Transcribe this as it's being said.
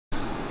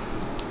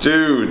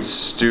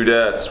Dudes,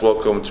 dudettes,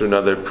 welcome to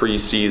another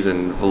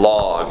preseason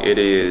vlog. It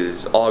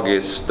is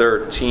August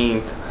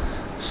 13th,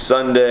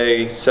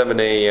 Sunday, 7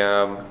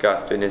 a.m.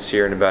 Got fitness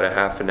here in about a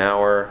half an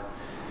hour.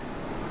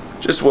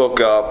 Just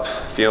woke up,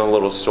 feeling a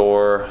little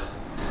sore.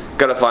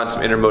 Gotta find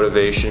some inner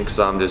motivation because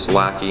I'm just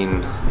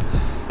lacking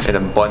an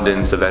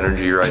abundance of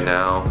energy right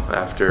now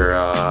after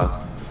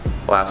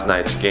last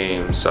night's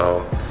game.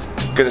 So,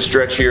 gonna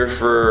stretch here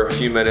for a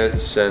few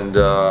minutes and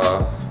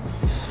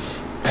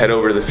head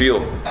over to the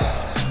field.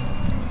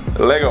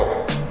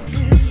 Lego.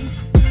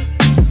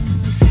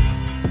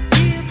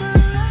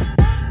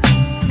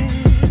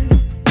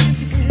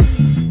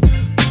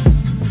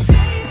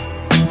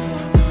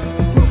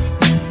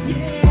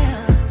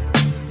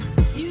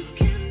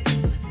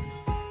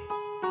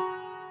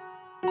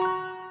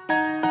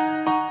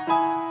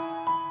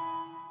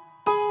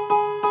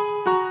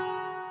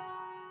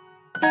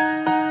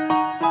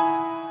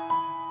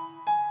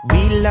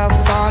 We love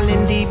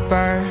falling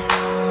deeper,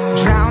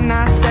 drown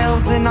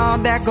ourselves in all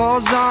that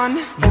goes on.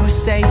 You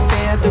say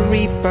fear the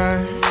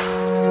reaper,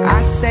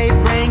 I say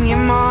bring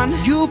him on.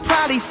 You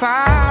probably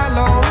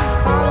follow,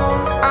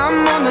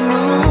 I'm on the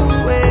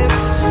new wave.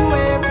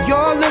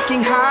 You're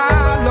looking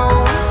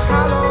hollow,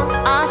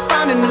 I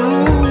found a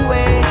new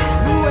way.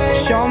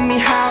 Show me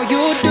how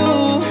you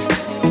do,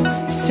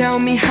 tell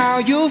me how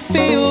you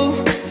feel.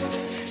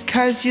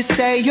 Cause you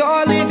say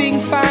you're living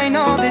fine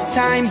all the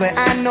time, but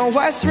I know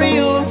what's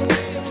real,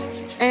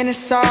 and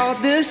it's all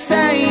the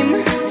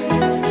same.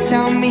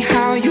 Tell me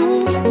how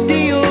you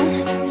deal,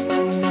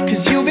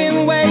 cause you've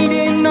been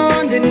waiting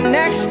on the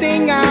next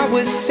thing I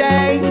would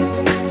say.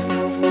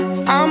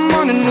 I'm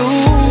on a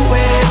new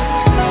wave,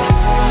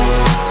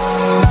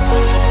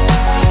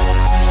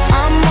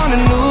 I'm on a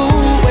new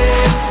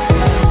wave,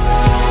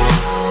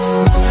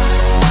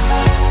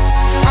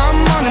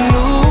 I'm on a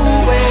new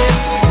wave,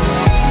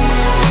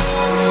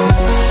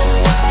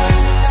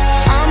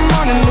 I'm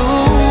on a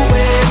new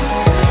wave.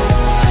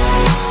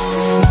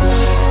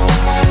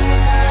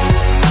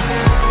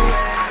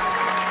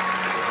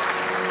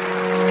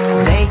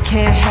 They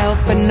can't help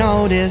but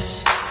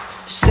notice,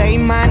 say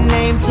my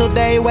name till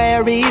they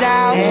wear it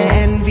out.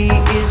 Envy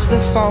is the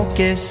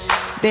focus,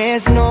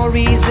 there's no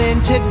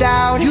reason to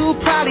doubt. You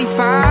probably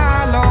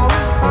follow,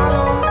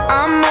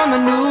 I'm on the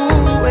new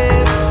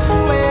wave.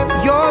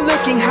 You're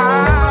looking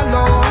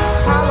hollow,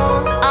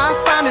 I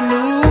found a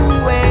new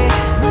way.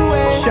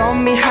 Show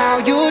me how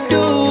you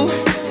do,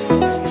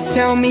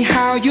 tell me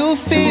how you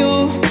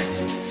feel.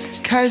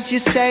 Cause you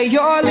say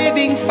you're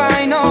living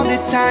fine all the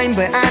time,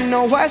 but I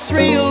know what's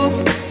real,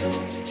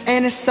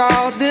 and it's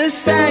all the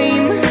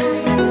same.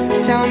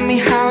 Tell me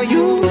how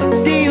you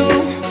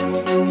deal,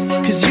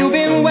 cause you've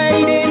been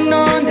waiting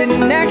on the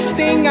next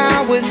thing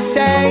I would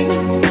say.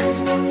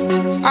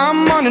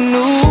 I'm on a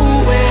new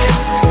wave,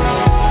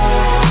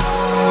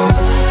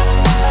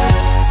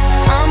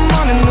 I'm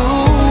on a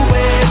new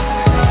wave,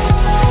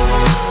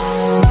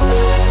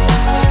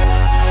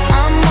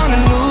 I'm on a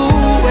new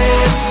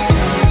wave,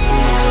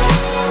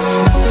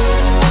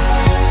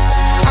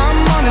 I'm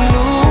on a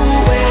new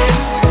wave.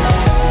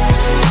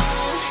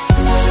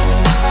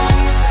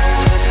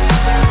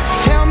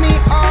 Tell me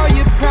all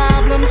your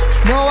problems,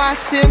 no I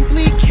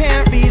simply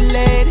can't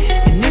relate.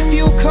 And if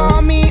you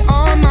call me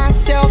on my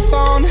cell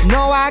phone,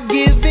 no I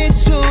give it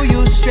to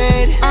you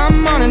straight.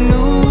 I'm on a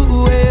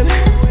new wave,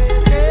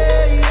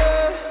 yeah,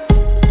 yeah.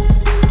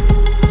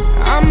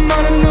 I'm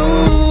on a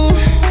new,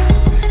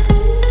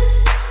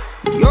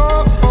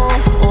 yo,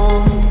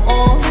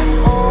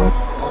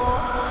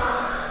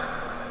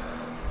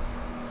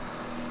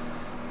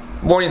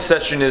 Morning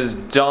session is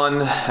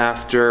done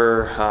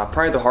after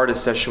probably the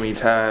hardest session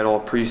we've had all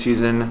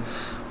preseason.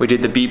 We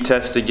did the beep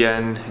test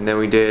again, and then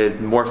we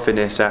did more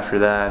fitness after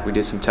that. We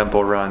did some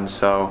tempo runs,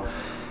 so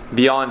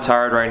beyond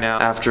tired right now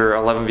after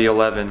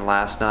 11v11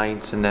 last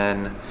night, and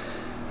then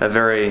a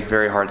very,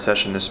 very hard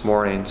session this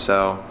morning.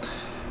 So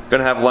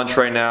gonna have lunch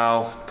right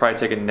now, probably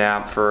take a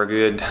nap for a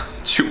good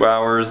 2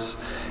 hours,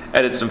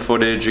 edit some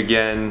footage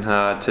again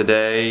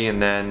today, and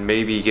then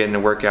maybe get in a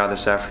workout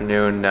this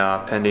afternoon,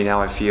 pending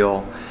how I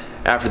feel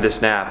after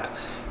this nap.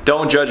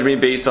 Don't judge me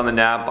based on the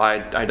nap.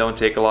 I don't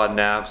take a lot of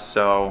naps,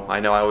 so I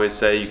know I always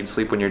say you can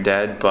sleep when you're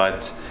dead,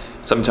 but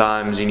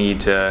sometimes you need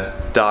to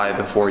die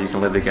before you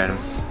can live again,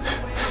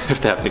 if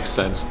that makes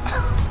sense.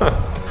 I'm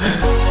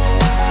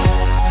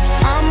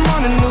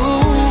on a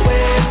new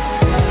wave,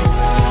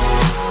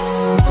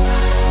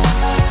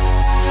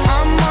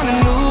 I'm on a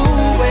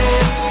new wave,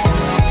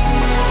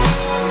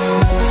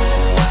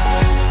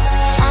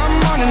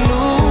 I'm on a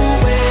new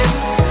wave.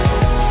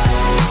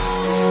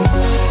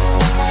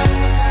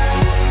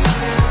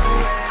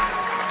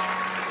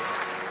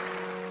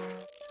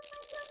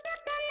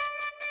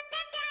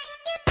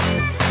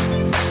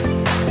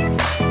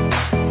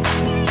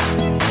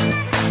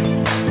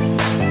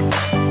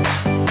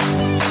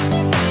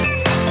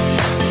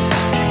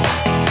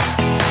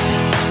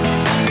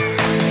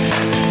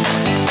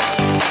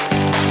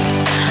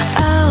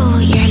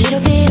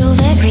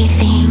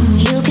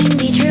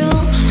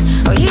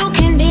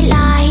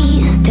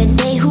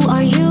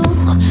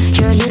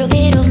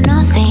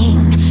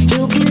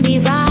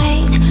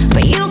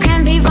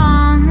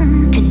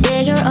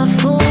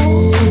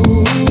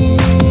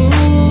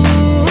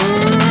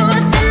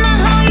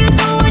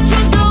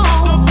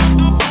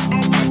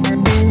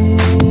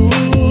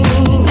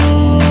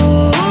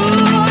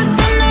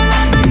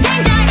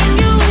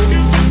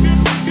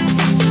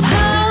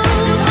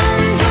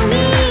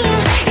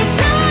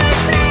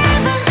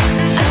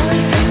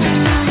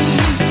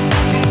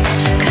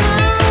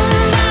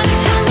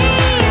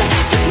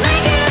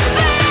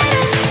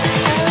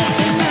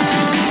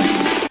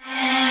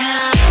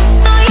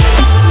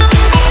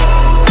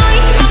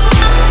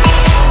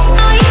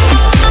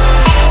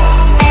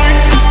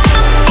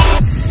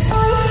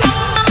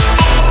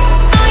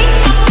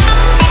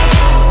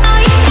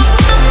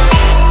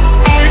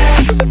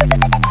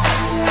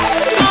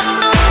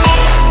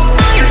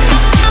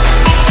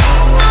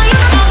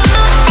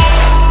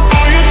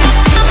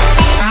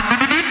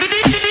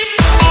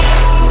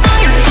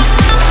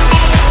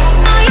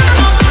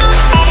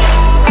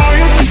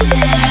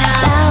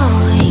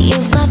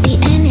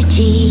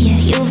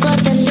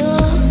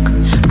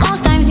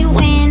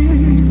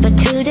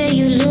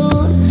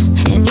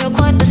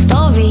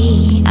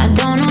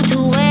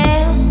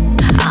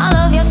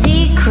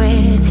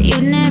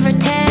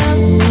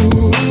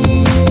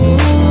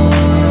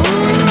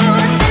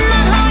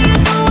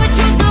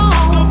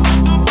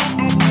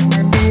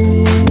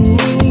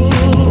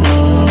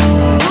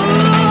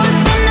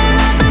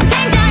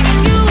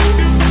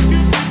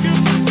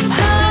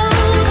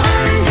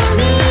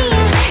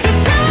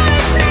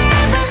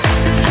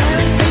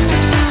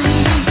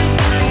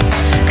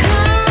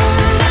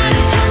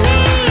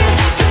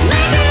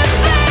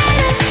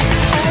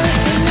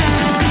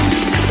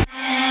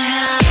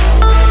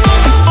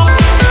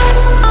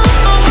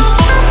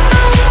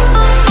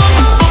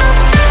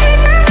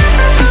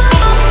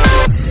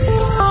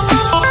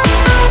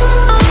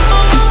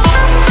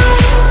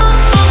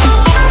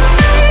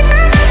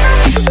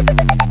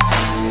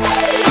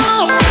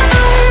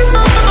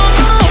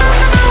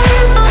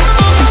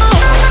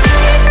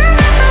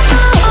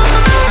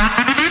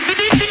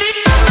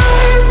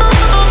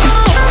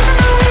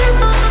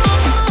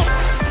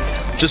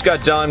 Just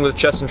got done with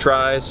chest and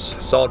tris,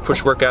 solid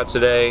push workout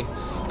today.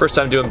 First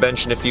time doing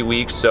bench in a few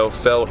weeks, so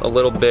felt a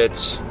little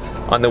bit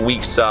on the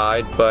weak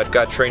side, but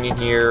got training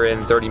here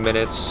in 30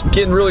 minutes.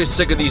 Getting really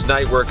sick of these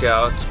night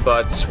workouts,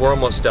 but we're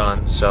almost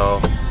done, so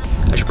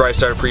I should probably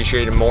start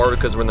appreciating more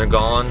because when they're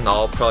gone,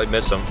 I'll probably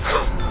miss them.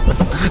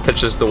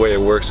 That's just the way it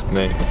works with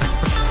me.